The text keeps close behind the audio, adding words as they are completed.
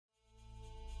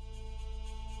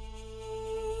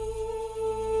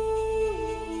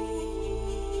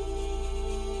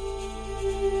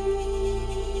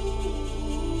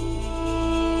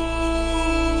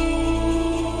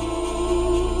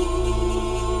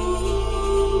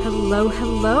Hello,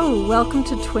 hello. Welcome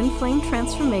to Twin Flame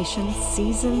Transformation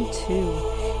Season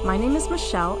 2. My name is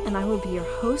Michelle, and I will be your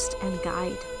host and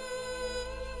guide.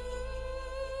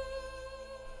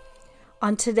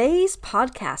 On today's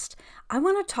podcast, I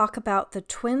want to talk about the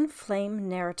twin flame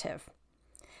narrative.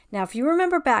 Now, if you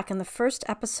remember back in the first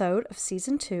episode of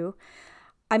Season 2,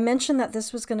 I mentioned that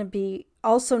this was going to be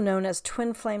also known as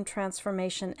Twin Flame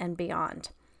Transformation and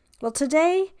Beyond. Well,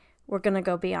 today, we're going to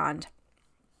go beyond.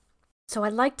 So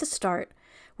I'd like to start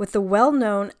with the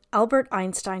well-known Albert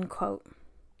Einstein quote.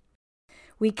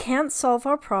 "We can't solve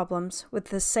our problems with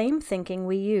the same thinking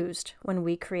we used when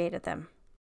we created them."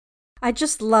 I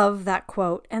just love that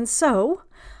quote. And so,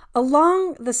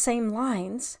 along the same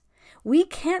lines, we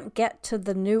can't get to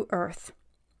the new Earth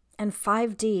and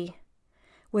 5D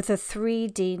with a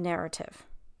 3D narrative.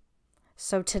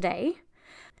 So today,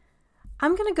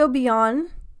 I'm going to go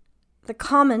beyond the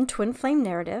common twin flame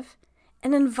narrative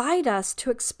and invite us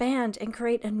to expand and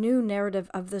create a new narrative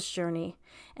of this journey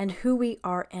and who we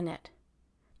are in it.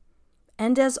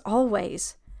 And as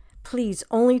always, please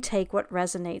only take what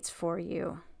resonates for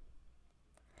you.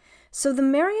 So the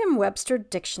Merriam-Webster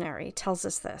Dictionary tells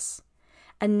us this: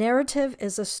 a narrative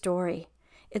is a story.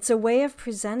 It's a way of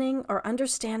presenting or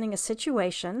understanding a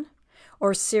situation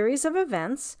or series of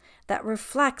events that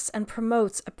reflects and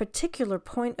promotes a particular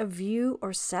point of view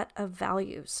or set of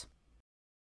values.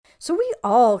 So we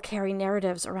all carry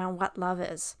narratives around what love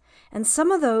is, and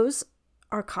some of those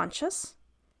are conscious,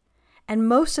 and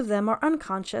most of them are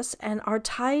unconscious and are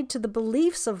tied to the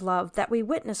beliefs of love that we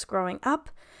witness growing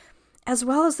up, as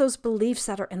well as those beliefs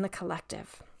that are in the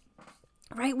collective.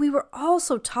 Right? We were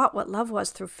also taught what love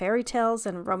was through fairy tales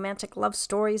and romantic love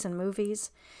stories and movies.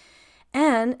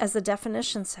 And, as the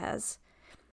definition says,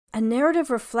 a narrative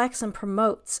reflects and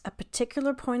promotes a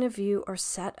particular point of view or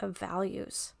set of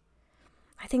values.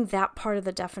 I think that part of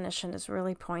the definition is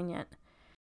really poignant.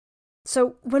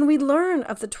 So when we learn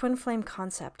of the twin flame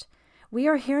concept, we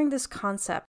are hearing this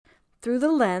concept through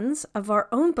the lens of our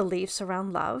own beliefs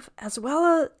around love, as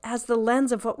well as the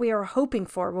lens of what we are hoping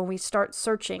for when we start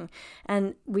searching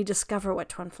and we discover what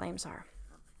twin flames are.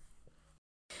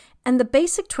 And the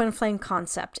basic twin flame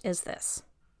concept is this: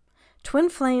 twin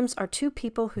flames are two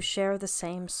people who share the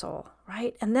same soul,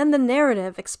 right? And then the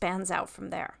narrative expands out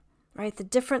from there. Right? The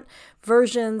different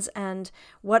versions and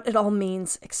what it all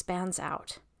means expands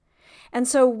out. And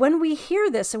so when we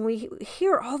hear this and we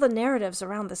hear all the narratives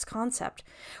around this concept,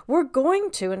 we're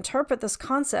going to interpret this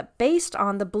concept based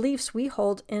on the beliefs we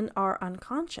hold in our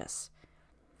unconscious.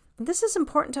 And this is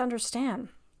important to understand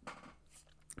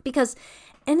because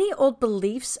any old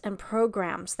beliefs and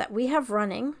programs that we have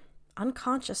running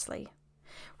unconsciously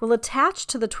will attach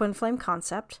to the twin flame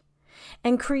concept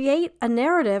and create a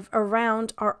narrative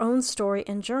around our own story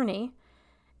and journey,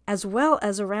 as well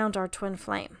as around our twin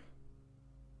flame.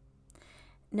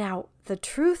 Now, the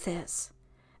truth is,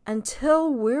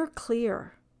 until we're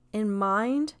clear in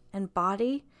mind and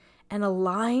body and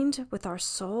aligned with our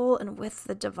soul and with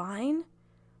the divine,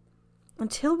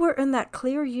 until we're in that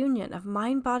clear union of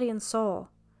mind, body, and soul,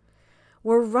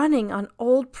 we're running on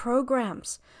old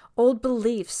programs, old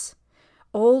beliefs,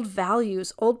 old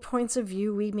values, old points of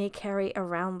view we may carry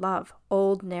around love,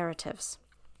 old narratives.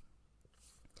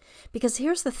 Because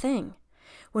here's the thing: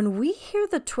 when we hear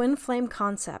the twin flame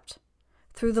concept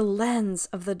through the lens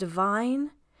of the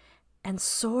divine and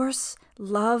source,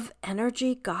 love,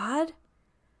 energy, God,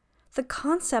 the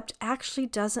concept actually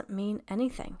doesn't mean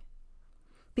anything.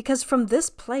 Because from this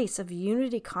place of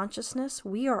unity consciousness,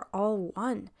 we are all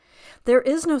one. There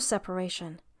is no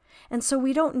separation. And so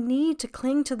we don't need to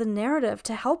cling to the narrative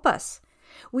to help us.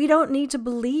 We don't need to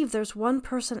believe there's one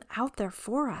person out there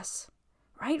for us,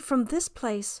 right? From this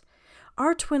place,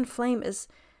 our twin flame is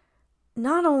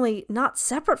not only not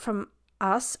separate from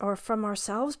us or from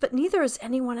ourselves, but neither is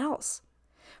anyone else.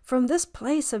 From this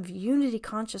place of unity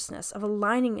consciousness, of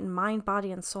aligning in mind,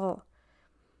 body, and soul,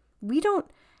 we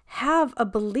don't have a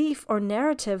belief or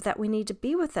narrative that we need to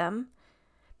be with them,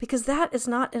 because that is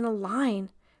not in line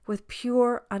with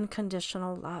pure,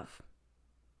 unconditional love.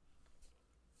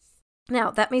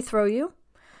 Now, that may throw you.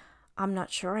 I'm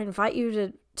not sure. I invite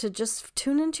you to just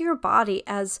tune into your body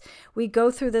as we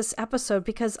go through this episode,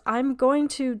 because I'm going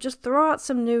to just throw out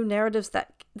some new narratives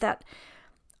that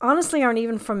honestly aren't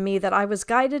even from me, that I was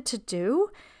guided to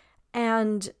do.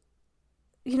 And,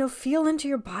 feel into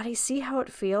your body, see how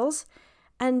it feels,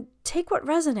 and take what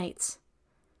resonates.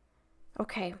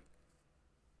 Okay.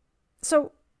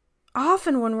 So,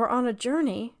 often when we're on a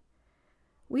journey,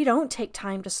 we don't take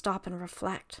time to stop and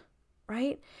reflect,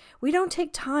 right? We don't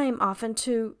take time often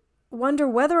to wonder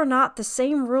whether or not the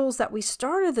same rules that we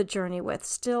started the journey with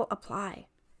still apply.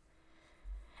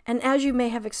 And as you may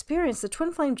have experienced, the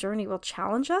twin flame journey will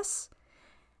challenge us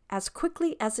as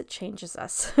quickly as it changes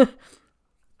us.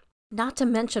 Not to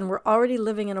mention, we're already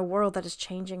living in a world that is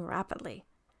changing rapidly,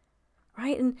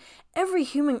 right? And every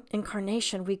human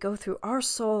incarnation we go through, our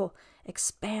soul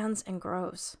expands and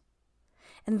grows.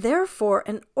 And therefore,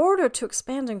 in order to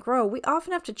expand and grow, we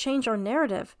often have to change our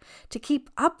narrative to keep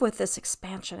up with this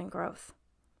expansion and growth.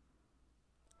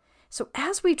 So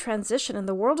as we transition, and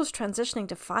the world is transitioning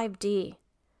to 5D,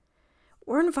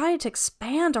 we're invited to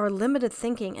expand our limited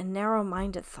thinking and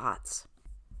narrow-minded thoughts.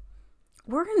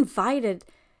 We're invited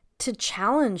to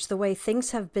challenge the way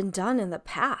things have been done in the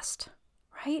past,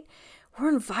 right? We're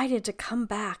invited to come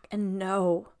back and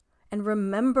know and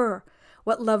remember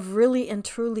what love really and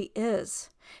truly is.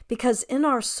 Because in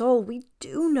our soul, we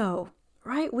do know,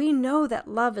 right? We know that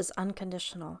love is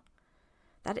unconditional,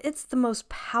 that it's the most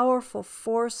powerful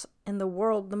force in the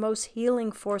world, the most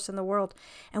healing force in the world,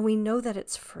 and we know that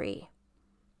it's free.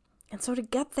 And so to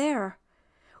get there,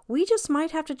 we just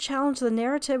might have to challenge the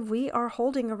narrative we are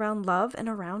holding around love and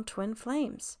around twin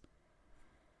flames,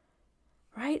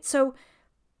 right? So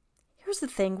here's the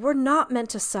thing. We're not meant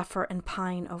to suffer and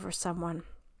pine over someone,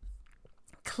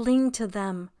 cling to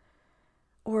them,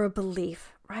 or a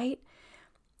belief, right?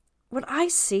 What I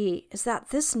see is that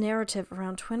this narrative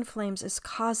around twin flames is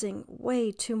causing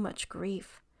way too much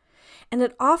grief, and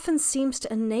it often seems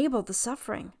to enable the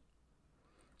suffering.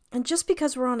 And just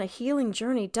because we're on a healing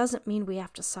journey doesn't mean we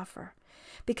have to suffer,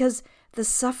 because the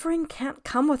suffering can't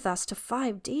come with us to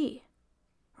 5D,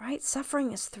 right?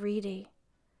 Suffering is 3D.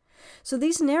 So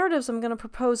these narratives I'm going to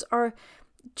propose are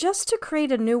just to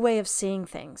create a new way of seeing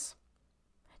things,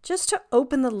 just to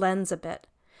open the lens a bit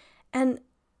and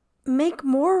make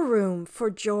more room for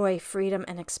joy, freedom,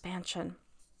 and expansion.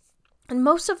 And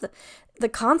most of the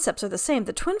concepts are the same.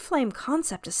 The twin flame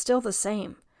concept is still the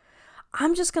same.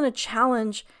 I'm just going to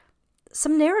challenge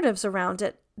some narratives around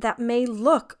it that may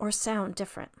look or sound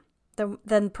different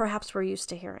than perhaps we're used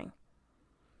to hearing.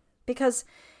 Because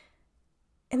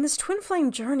in this twin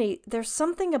flame journey, there's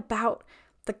something about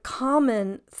the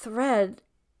common thread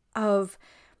of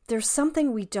there's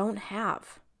something we don't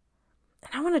have.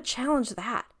 And I want to challenge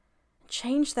that,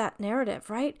 change that narrative,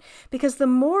 right? Because the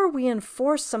more we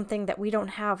enforce something that we don't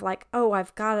have, like, oh,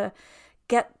 I've got to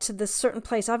get to this certain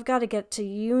place, I've got to get to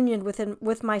union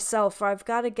with myself, or I've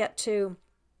got to get to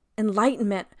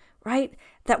enlightenment, right?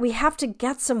 That we have to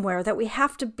get somewhere, that we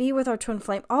have to be with our twin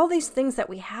flame, all these things that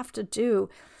we have to do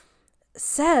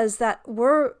says that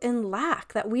we're in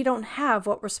lack, that we don't have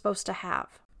what we're supposed to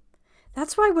have.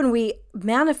 That's why when we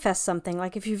manifest something,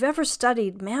 like if you've ever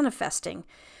studied manifesting,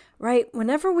 right?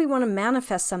 Whenever we want to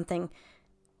manifest something,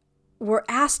 we're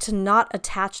asked to not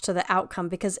attach to the outcome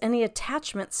because any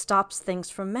attachment stops things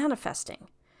from manifesting.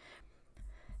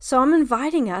 So I'm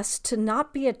inviting us to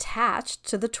not be attached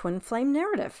to the twin flame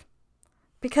narrative,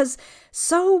 because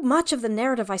so much of the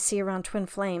narrative I see around twin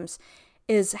flames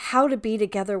is how to be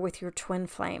together with your twin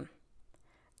flame.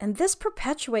 And this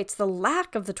perpetuates the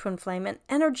lack of the twin flame and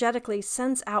energetically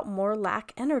sends out more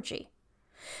lack energy.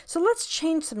 So let's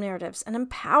change some narratives and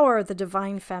empower the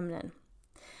divine feminine.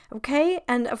 Okay?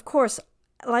 And of course,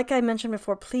 like I mentioned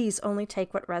before, please only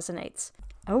take what resonates.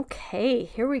 Okay,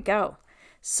 here we go.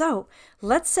 So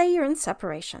let's say you're in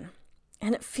separation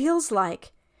and it feels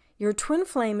like your twin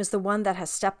flame is the one that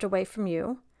has stepped away from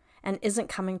you and isn't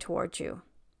coming towards you.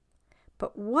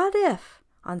 But what if,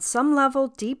 on some level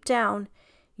deep down,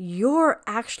 you're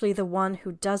actually the one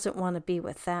who doesn't want to be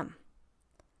with them,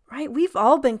 right? We've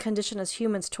all been conditioned as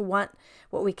humans to want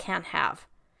what we can't have.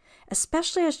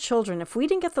 Especially as children, if we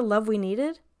didn't get the love we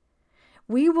needed,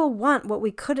 we will want what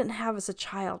we couldn't have as a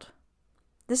child.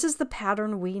 This is the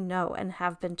pattern we know and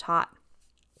have been taught.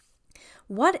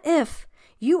 What if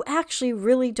you actually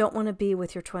really don't want to be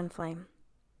with your twin flame?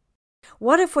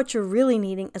 What if what you're really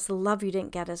needing is the love you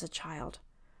didn't get as a child?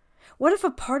 What if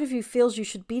a part of you feels you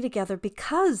should be together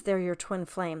because they're your twin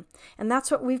flame? And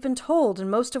that's what we've been told, and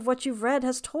most of what you've read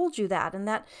has told you that, and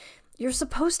that you're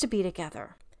supposed to be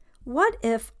together. What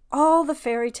if all the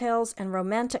fairy tales and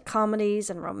romantic comedies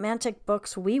and romantic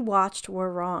books we watched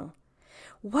were wrong?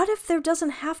 What if there doesn't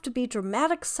have to be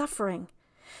dramatic suffering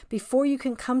before you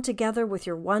can come together with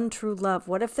your one true love?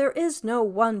 What if there is no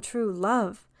one true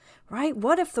love, right?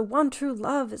 What if the one true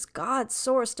love is God's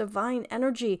source, divine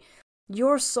energy,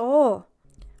 your soul?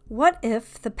 What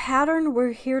if the pattern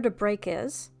we're here to break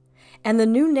is, and the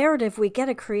new narrative we get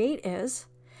to create is,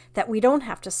 that we don't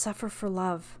have to suffer for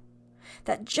love?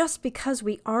 That just because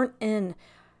we aren't in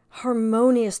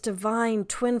harmonious, divine,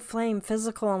 twin flame,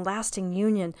 physical and lasting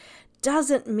union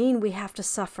doesn't mean we have to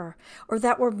suffer, or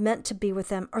that we're meant to be with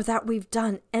them, or that we've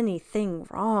done anything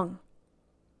wrong.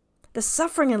 The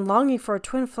suffering and longing for a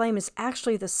twin flame is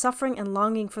actually the suffering and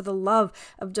longing for the love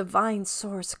of divine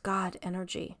source, God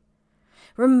energy.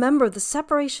 Remember, the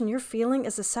separation you're feeling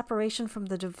is a separation from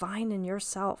the divine in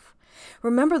yourself.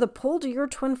 Remember, the pull to your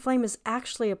twin flame is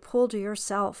actually a pull to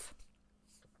yourself.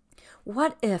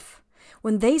 What if,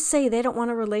 when they say they don't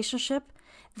want a relationship,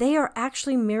 they are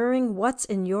actually mirroring what's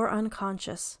in your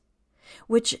unconscious,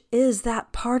 which is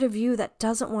that part of you that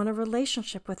doesn't want a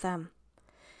relationship with them?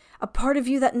 A part of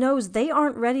you that knows they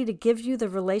aren't ready to give you the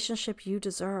relationship you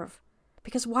deserve.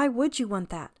 Because why would you want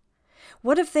that?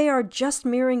 What if they are just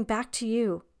mirroring back to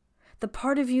you, the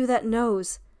part of you that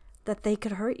knows that they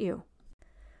could hurt you?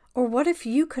 Or what if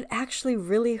you could actually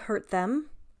really hurt them,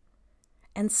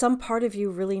 and some part of you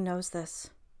really knows this?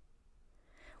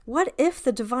 What if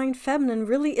the divine feminine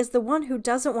really is the one who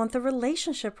doesn't want the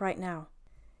relationship right now?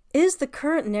 Is the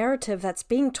current narrative that's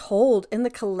being told in the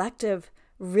collective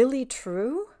really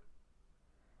true?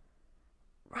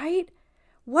 Right?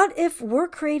 What if we're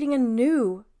creating a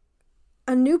new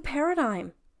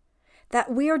paradigm that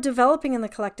we are developing in the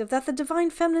collective, that the divine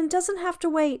feminine doesn't have to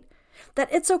wait, that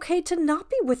it's okay to not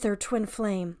be with their twin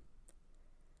flame?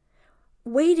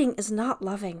 Waiting is not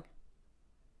loving.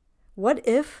 What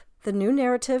if the new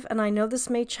narrative, and I know this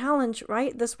may challenge,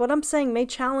 right? What I'm saying may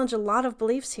challenge a lot of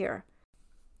beliefs here.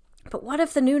 But what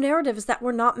if the new narrative is that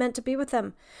we're not meant to be with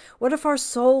them? What if our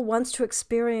soul wants to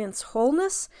experience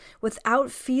wholeness without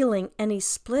feeling any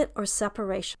split or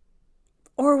separation,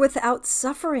 or without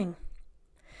suffering?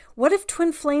 What if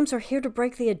twin flames are here to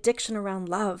break the addiction around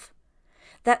love?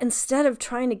 That instead of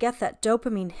trying to get that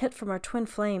dopamine hit from our twin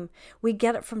flame, we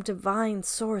get it from divine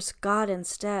source, God,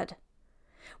 instead?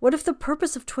 What if the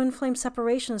purpose of twin flame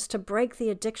separation is to break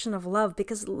the addiction of love?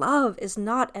 Because love is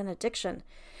not an addiction.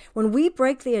 When we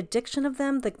break the addiction of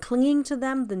them, the clinging to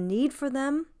them, the need for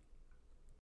them,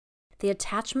 the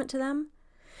attachment to them,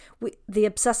 the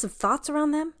obsessive thoughts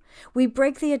around them, we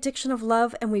break the addiction of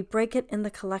love, and we break it in the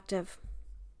collective.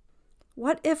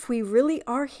 What if we really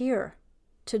are here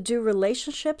to do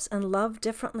relationships and love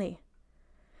differently?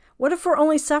 What if we're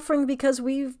only suffering because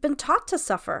we've been taught to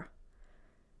suffer?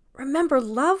 Remember,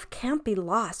 love can't be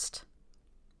lost.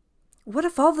 What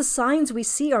if all the signs we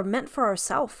see are meant for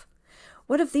ourselves?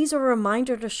 What if these are a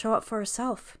reminder to show up for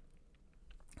ourselves?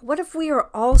 What if we are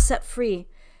all set free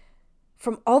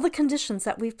from all the conditions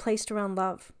that we've placed around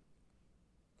love?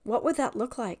 What would that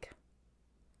look like?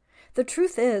 The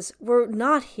truth is, we're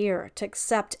not here to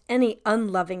accept any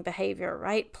unloving behavior,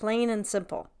 right? Plain and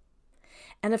simple.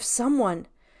 And if someone,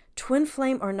 twin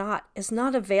flame or not, is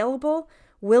not available,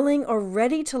 willing, or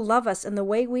ready to love us in the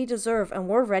way we deserve, and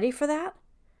we're ready for that,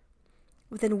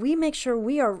 then we make sure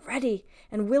we are ready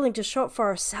and willing to show up for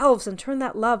ourselves and turn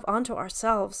that love onto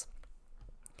ourselves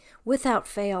without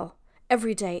fail,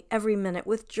 every day, every minute,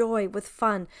 with joy, with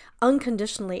fun,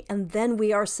 unconditionally, and then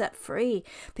we are set free,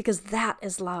 because that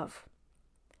is love.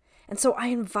 And so I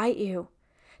invite you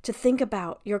to think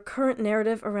about your current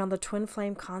narrative around the twin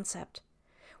flame concept.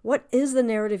 What is the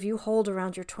narrative you hold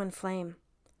around your twin flame?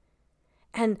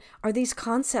 And are these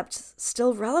concepts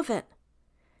still relevant?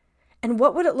 And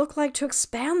what would it look like to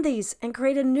expand these and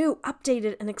create a new,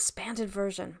 updated, and expanded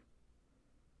version?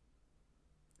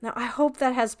 Now, I hope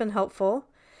that has been helpful.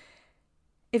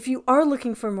 If you are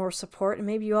looking for more support, and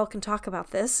maybe you all can talk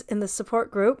about this in the support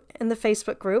group, in the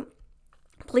Facebook group,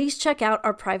 please check out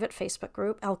our private Facebook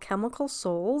group, Alchemical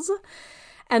Souls,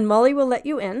 and Molly will let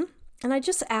you in. And I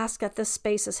just ask that this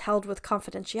space is held with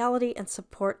confidentiality and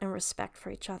support and respect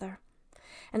for each other.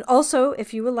 And also,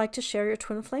 if you would like to share your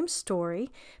twin flame story,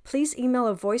 please email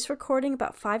a voice recording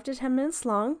about 5 to 10 minutes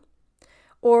long,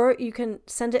 or you can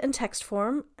send it in text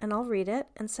form, and I'll read it,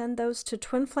 and send those to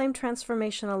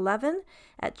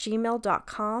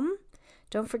twinflametransformation11@gmail.com.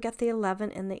 Don't forget the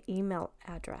 11 in the email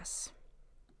address.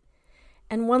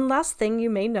 And one last thing you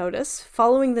may notice,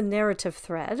 following the narrative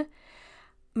thread,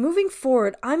 moving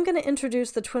forward, I'm going to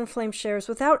introduce the twin flame shares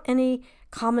without any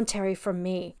commentary from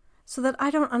me, so that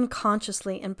I don't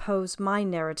unconsciously impose my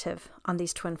narrative on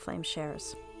these twin flame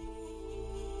shares.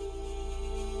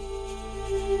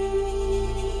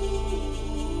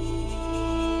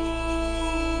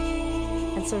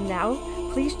 And so now,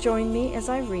 please join me as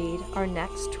I read our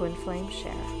next twin flame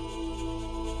share.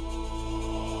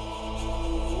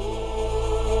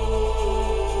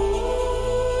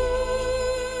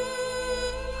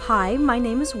 Hi, my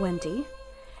name is Wendy,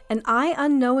 and I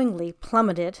unknowingly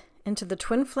plummeted into the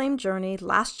twin flame journey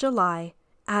last July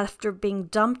after being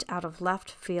dumped out of left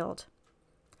field.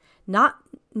 Not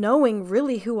knowing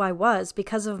really who I was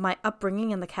because of my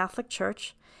upbringing in the Catholic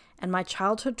Church and my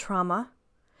childhood trauma,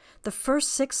 the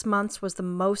first 6 months was the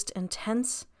most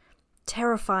intense,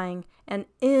 terrifying, and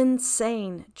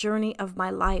insane journey of my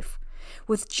life,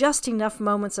 with just enough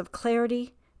moments of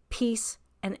clarity, peace,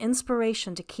 and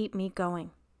inspiration to keep me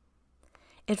going.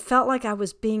 It felt like I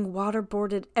was being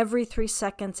waterboarded every 3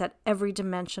 seconds at every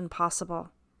dimension possible.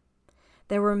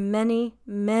 There were many,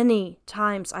 many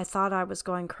times I thought I was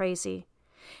going crazy,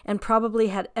 and probably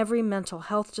had every mental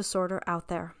health disorder out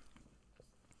there.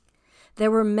 There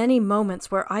were many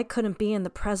moments where I couldn't be in the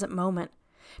present moment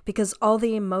because all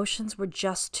the emotions were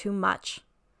just too much.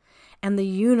 And the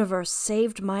universe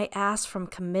saved my ass from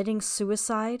committing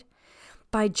suicide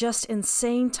by just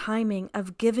insane timing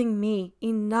of giving me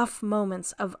enough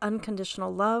moments of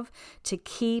unconditional love to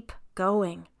keep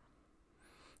going.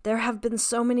 There have been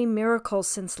so many miracles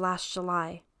since last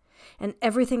July, and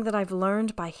everything that I've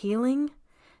learned by healing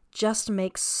just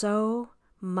makes so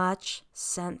much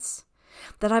sense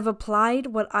that I've applied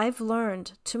what I've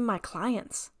learned to my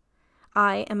clients.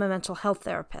 I am a mental health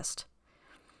therapist,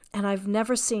 and I've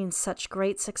never seen such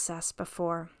great success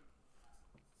before.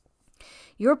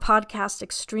 Your podcast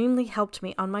extremely helped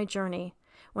me on my journey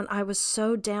when I was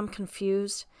so damn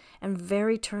confused and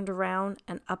very turned around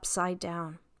and upside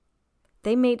down.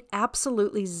 They made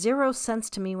absolutely zero sense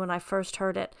to me when I first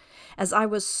heard it, as I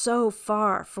was so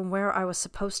far from where I was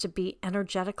supposed to be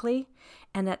energetically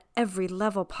and at every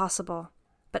level possible.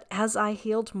 But as I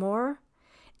healed more,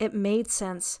 it made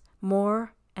sense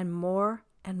more and more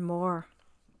and more.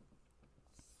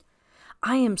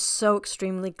 I am so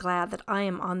extremely glad that I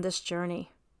am on this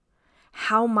journey.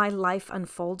 How my life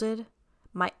unfolded,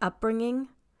 my upbringing,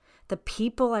 the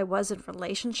people I was in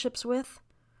relationships with,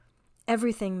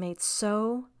 everything made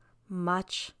so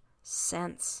much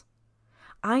sense.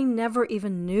 I never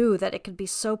even knew that it could be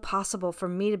so possible for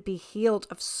me to be healed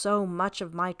of so much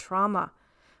of my trauma,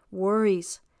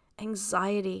 worries,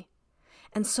 anxiety,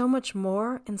 and so much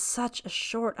more in such a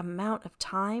short amount of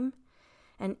time,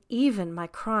 and even my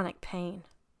chronic pain.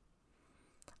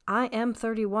 I am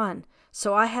 31,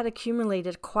 so I had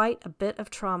accumulated quite a bit of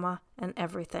trauma and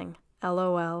everything.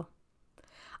 LOL.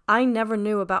 I never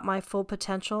knew about my full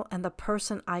potential and the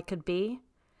person I could be.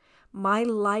 My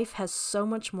life has so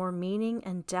much more meaning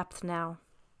and depth now.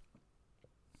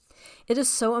 It is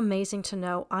so amazing to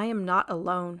know I am not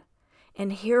alone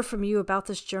and hear from you about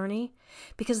this journey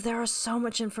because there is so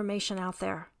much information out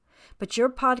there. But your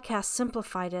podcast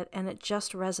simplified it and it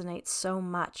just resonates so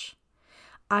much.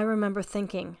 I remember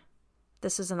thinking,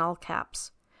 this is in all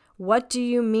caps, what do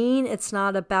you mean it's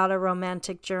not about a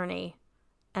romantic journey?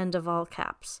 End of all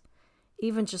caps.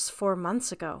 Even just 4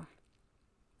 months ago.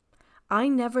 I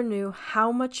never knew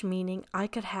how much meaning I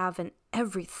could have in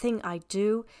everything I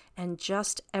do and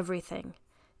just everything.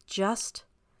 Just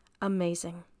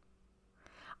amazing.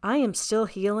 I am still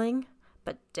healing,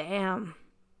 but damn.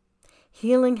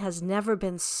 Healing has never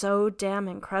been so damn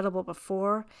incredible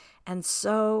before and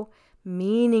so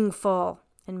meaningful.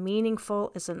 And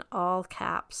meaningful is in all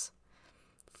caps.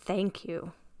 Thank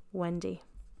you, Wendy.